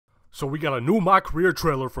So we got a new My Career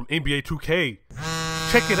trailer from NBA 2K.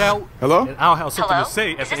 Check it out. Hello? And I'll have something Hello? to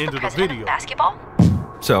say at Is the this end of the president video. Basketball?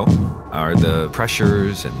 So, are the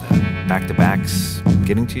pressures and the back-to-backs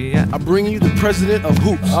getting to you yet? I bring you the president of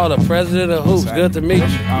hoops. Oh, the president of hoops. Good to meet you.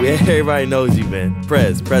 Yeah, everybody knows you, man.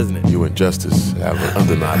 President. You and Justice have an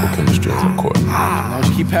undeniable chemistry on the court. As long as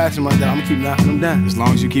you keep passing like that, I'm gonna keep knocking them down. As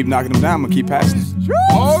long as you keep knocking them down, I'm gonna keep passing.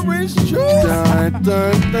 Orange juice. Dun,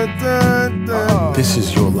 dun, dun, dun, dun. This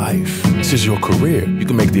is your life. This is your career. You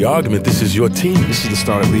can make the argument this is your team. This is the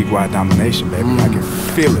start of league-wide domination, baby. I can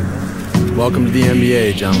feel it. Welcome to the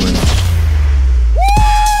NBA, gentlemen.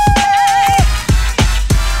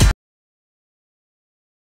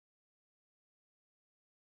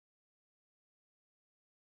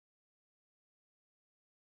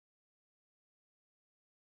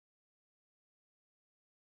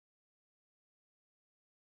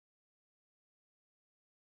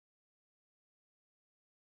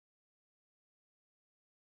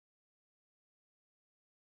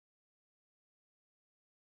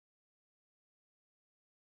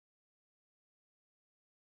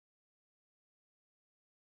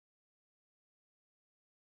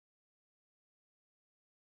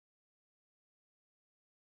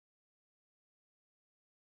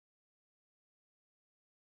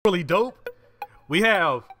 Really dope. We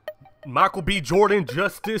have Michael B. Jordan,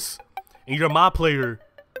 Justice, and you're my player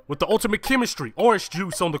with the ultimate chemistry. Orange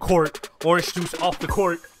juice on the court, orange juice off the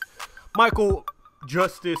court. Michael,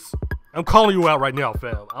 Justice, I'm calling you out right now,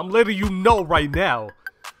 fam. I'm letting you know right now.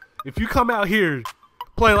 If you come out here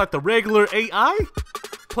playing like the regular AI,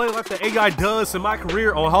 playing like the AI does in My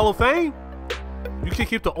Career on Hall of Fame, you can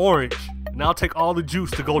keep the orange, and I'll take all the juice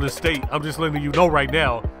to Golden State. I'm just letting you know right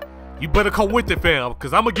now. You better come with it, fam,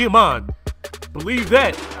 because I'm going to get mine. Believe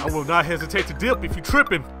that. I will not hesitate to dip if you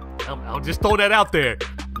tripping. I'll just throw that out there.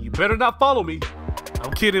 You better not follow me.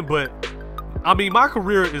 I'm kidding, but, I mean, My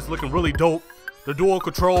Career is looking really dope. The dual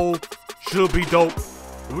control should be dope.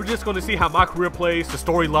 And we're just going to see how My Career plays, the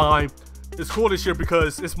storyline. It's cool this year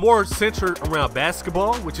because it's more centered around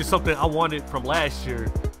basketball, which is something I wanted from last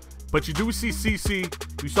year. But you do see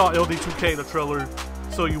CC, you saw LD2K in the trailer,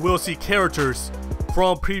 so you will see characters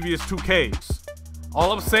from previous 2Ks.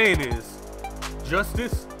 All I'm saying is,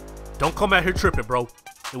 Justice, don't come out here tripping, bro.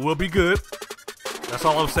 It will be good. That's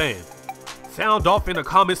all I'm saying. Sound off in the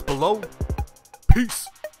comments below. Peace.